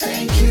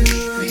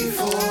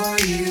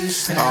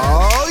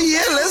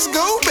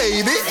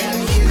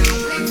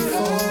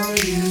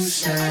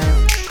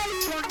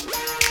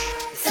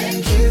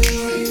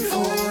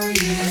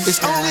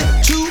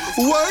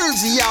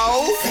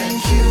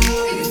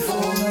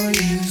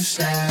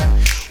snap.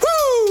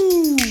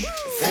 Woo!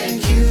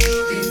 Thank you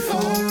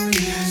before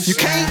you snap. You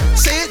can't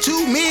say it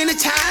too many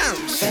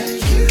times.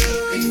 Thank you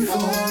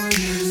before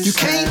you You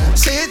snap. can't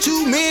say it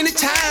too many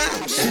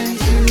times.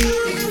 Thank you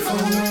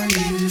before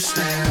you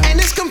snap. And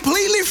it's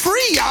completely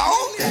free, y'all.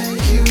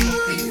 Thank you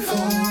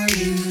before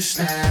you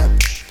snap.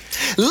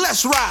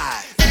 Let's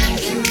ride. Thank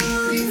you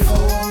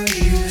before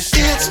you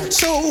snap. It's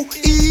so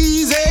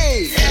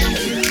easy. Thank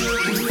you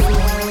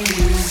before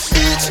you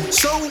snap.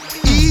 It's so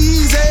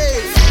easy.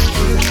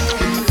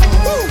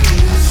 Woo.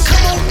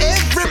 Come on,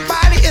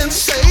 everybody, and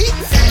say,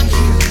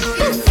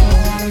 woo.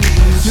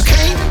 You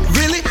can't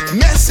really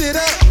mess it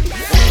up.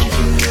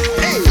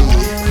 Hey,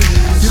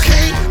 you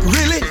can't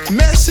really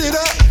mess it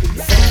up.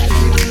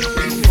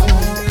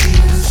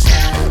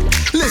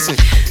 Listen.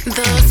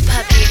 Those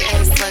puppy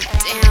ears look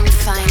damn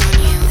fine on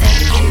you.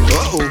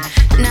 Uh-oh.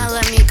 Now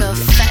let me go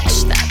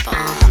fetch that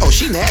ball. Oh,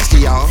 she nasty,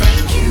 y'all.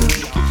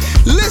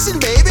 Listen,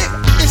 baby,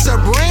 it's a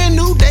brand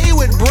new day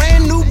with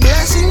brand new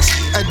blessings.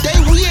 A day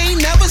we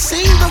ain't never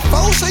seen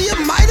before, so you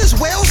might as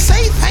well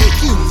say thank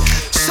you.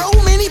 So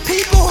many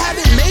people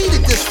haven't made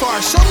it this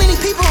far. So many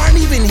people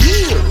aren't even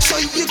here. So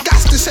you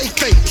got to say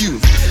thank you.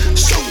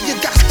 So you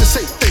got to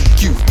say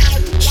thank you.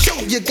 So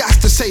you got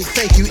to say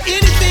thank you.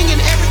 Anything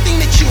and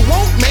everything that you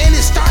want, man,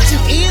 it starts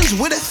and ends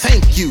with a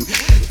thank you.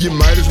 You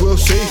might as well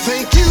say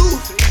thank you.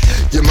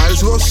 You might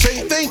as well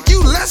say thank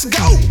you. Let's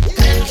go.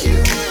 Thank you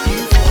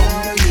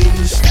before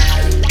you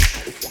snap.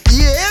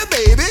 Yeah,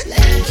 baby.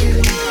 Thank you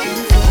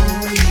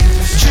before you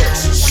snap.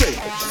 Just say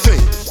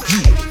thank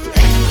you.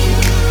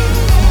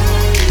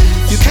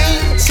 You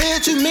can't say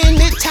it too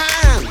many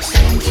times.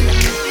 Thank you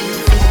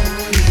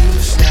before you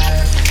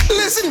snap.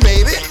 Listen,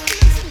 baby.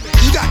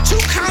 You got two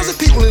kinds of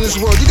people in this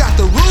world. You got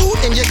the rude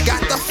and you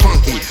got the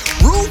funky.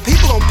 Rude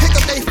people don't pick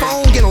up their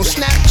phone, get on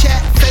Snapchat,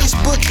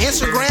 Facebook,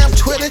 Instagram,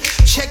 Twitter,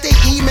 check their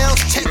emails,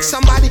 text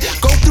somebody,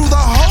 go through the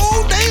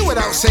whole day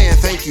without saying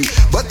thank you.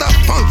 But the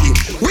funky,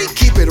 we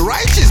keep it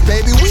righteous,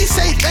 baby. We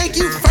say thank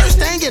you first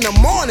thing in the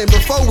morning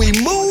before we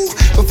move,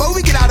 before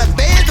we get out of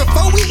bed,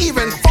 before we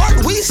even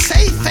fart. We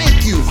say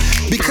thank you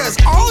because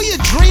all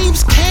your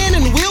dreams can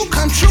and will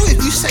come true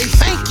if you say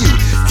thank you.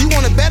 If you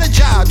want a better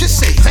job, just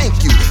say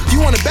thank you. If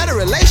you want a better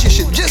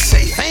relationship, just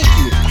say thank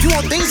you. If you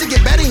want things to get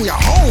better in your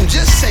home,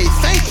 just say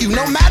thank you.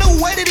 No matter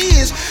what it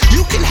is,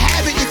 you can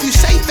have it if you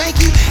say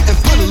thank you and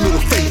put a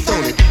little faith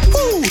on it.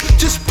 Ooh,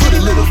 just put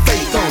a little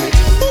faith on it.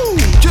 Ooh,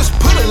 just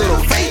put a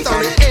little faith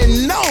on it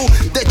and know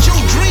that your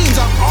dreams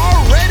are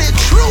already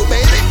true,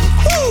 baby.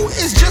 Ooh,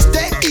 it's just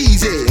that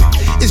easy.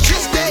 It's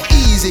just that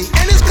easy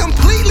and it's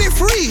completely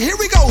free. Here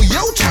we go,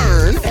 your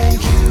turn. Thank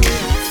you.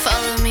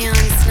 Follow me on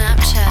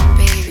Snapchat,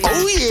 baby.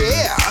 Oh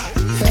yeah.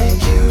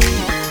 Thank you.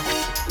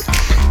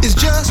 It's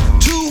just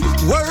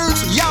 2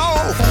 words,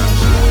 y'all.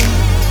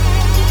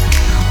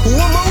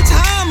 One more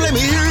time, let me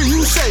hear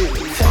you say it.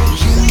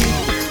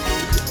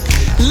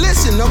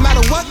 Listen, no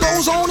matter what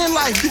goes on in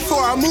life,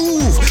 before I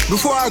move,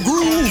 before I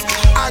groove,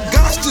 I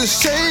got to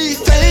say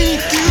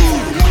thank you.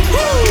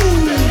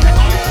 Woo!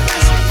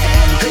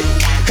 Hey,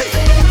 hey,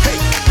 hey, hey.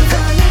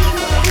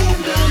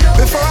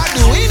 Before I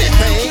do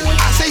anything,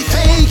 I say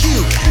thank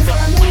you.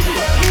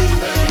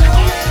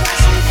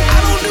 I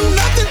don't do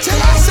nothing till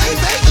I say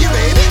thank you,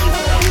 baby.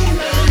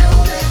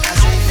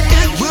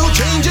 It will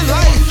change your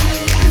life.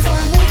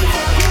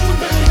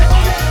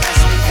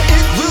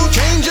 It will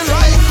change your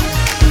life.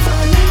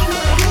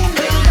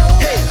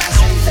 Hey,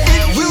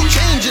 it will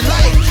change your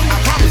life. I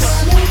promise.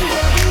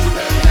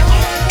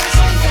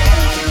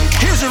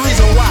 Here's the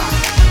reason why.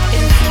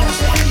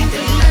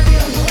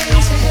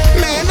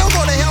 Man, don't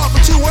go to hell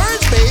for 2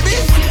 words, baby.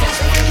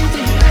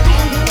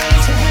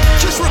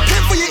 Just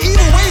repent for your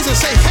evil ways and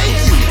say thank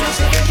you.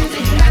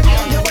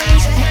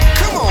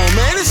 Come on,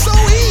 man, it's so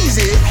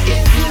easy.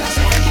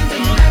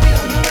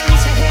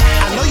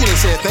 I know you done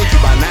said thank you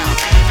by now.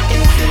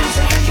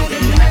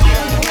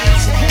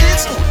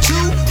 It's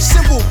too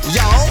simple,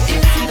 y'all.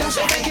 If you don't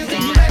say thank you,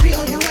 then you might be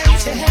on your way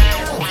to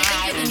hell.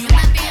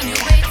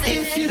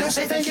 If you don't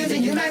say thank you,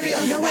 then you might be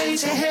on your way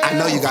to hell. I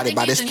know you got it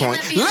by this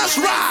point. Let's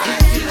ride.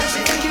 If you don't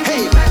say thank you, then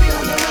Hey, you might be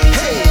on your way to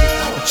hey,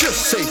 hell. just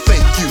say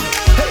thank you.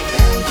 Hey,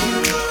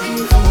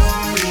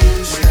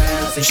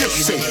 just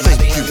say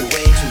thank you.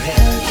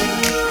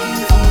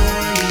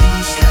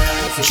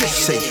 Just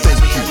say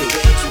thank you.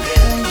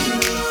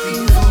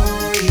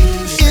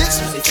 It's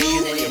too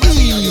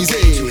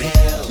easy.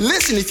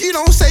 Listen, if you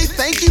don't say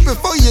thank you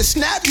before you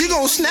snap, you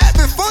gon' snap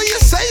before you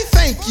say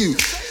thank you.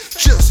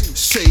 Just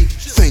say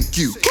thank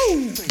you.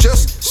 Woo.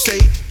 Just say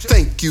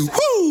thank you.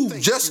 Woo.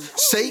 Just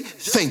say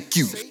thank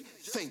you.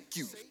 Thank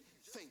you.